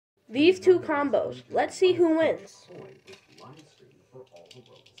these two combos. Let's see who wins.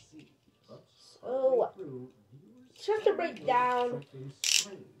 So, just to break down,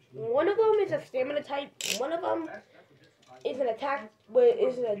 one of them is a stamina type, one of them is an attack,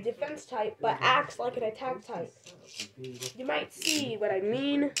 is a defense type, but acts like an attack type. You might see what I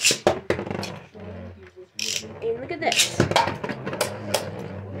mean. And look at this.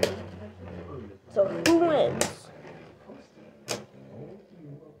 So who wins?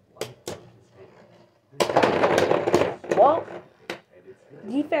 Well,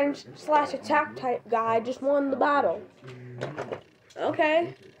 defense / attack type guy just won the battle.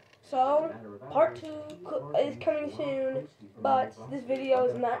 Okay, so part 2 is coming soon, but this video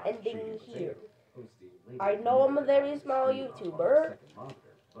is not ending here. I know I'm a very small YouTuber.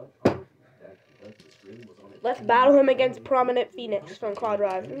 Let's battle him against Prominent Phoenix from Quad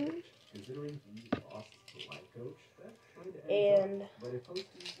Drive. And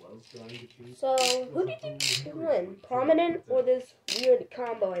so, who do you think will win? Prominent or this weird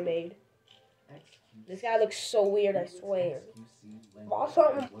combo I made? This guy looks so weird, I swear. Also,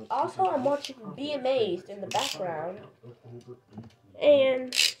 I'm watching Be Amazed in the background.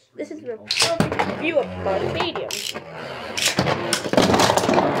 And this is the perfect view of my stadium.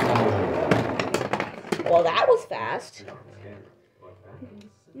 Well, that was fast.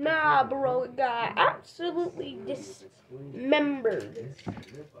 Nah, bro, it got absolutely dismembered.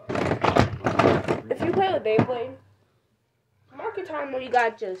 If you play with Beyblade, mark a time when you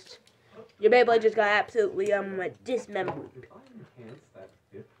got your Beyblade just got absolutely dismembered.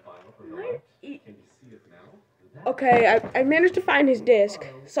 Okay, I managed to find his disc.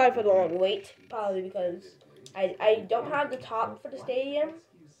 Sorry for the long wait, probably because I don't have the top for the stadium.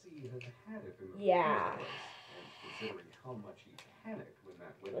 Yeah.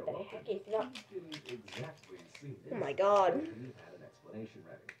 What the heck is not? Oh my god.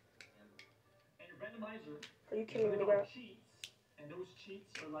 Are you kidding me, bro?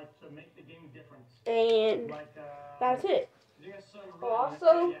 And that's it.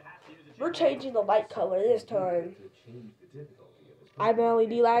 Also, we're changing the light color this time. I have an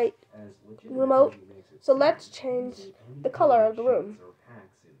LED light remote, so let's change the color of the room.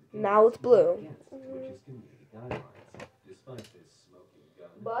 Now it's blue.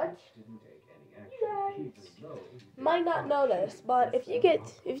 But you guys might not know this, but if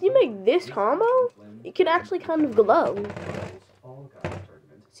you make this combo, it can actually kind of glow.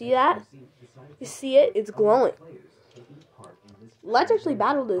 See that? You see it? It's glowing. Let's actually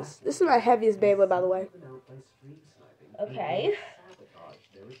battle this. This is my heaviest Beyblade, by the way. Okay.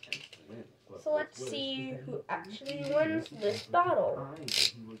 So let's see who actually wins this battle.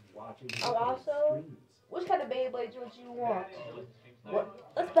 Also, which kind of Beyblades would you want?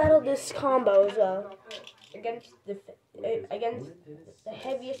 Let's battle this combos against the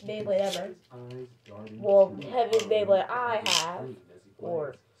heaviest Beyblade ever. Well, the heaviest Beyblade I have,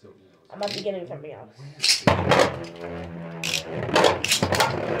 or I might be getting something else.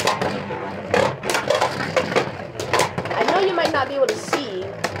 I know you might not be able to see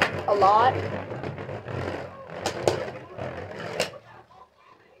a lot.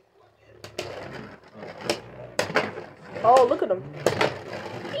 Oh, look at him.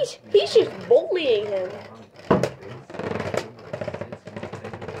 He's just bullying him.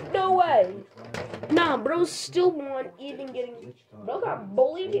 No way. Nah, bro still won, even getting... Bro got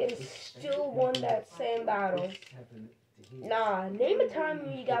bullied and still won that same battle. Nah, name a time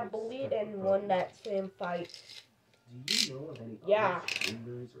you got bullied and won that same fight. Yeah.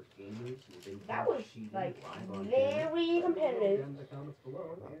 That was, like, very competitive.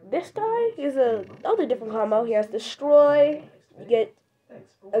 This guy is another different combo. He has Destroy, you get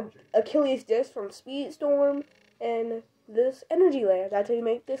Achilles Disc from Speedstorm, and this Energy Layer. That's how you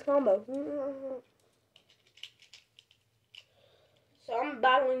make this combo. So I'm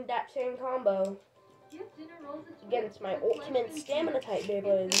battling that same combo against my Ultimate Stamina type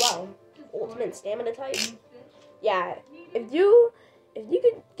Beyblade as well. Ultimate Stamina type? Yeah, if you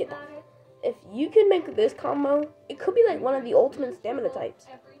can make this combo, it could be like one of the Ultimate Stamina types.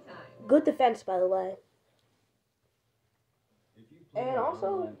 Good defense, by the way. And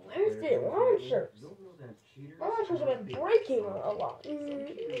also, where's the launchers? Launchers have been breaking a lot.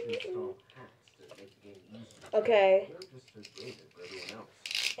 Okay.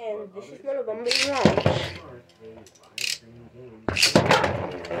 And this is one of them being launched.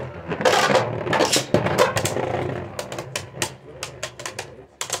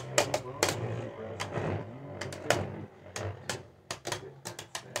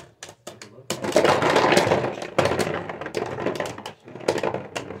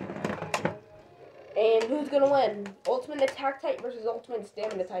 And who's gonna win? Ultimate attack type versus ultimate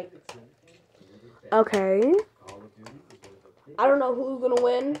stamina type. Okay. I don't know who's gonna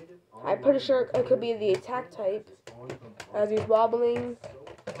win. I'm pretty sure it could be the attack type, as he's wobbling.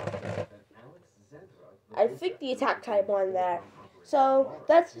 I think the attack type won that. So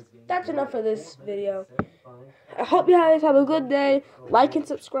that's enough for this video. I hope you guys have a good day. Like and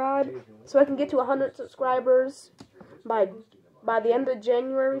subscribe so I can get to 100 subscribers by the end of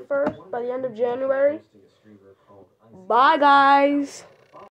January 1st. By the end of January. Bye, guys.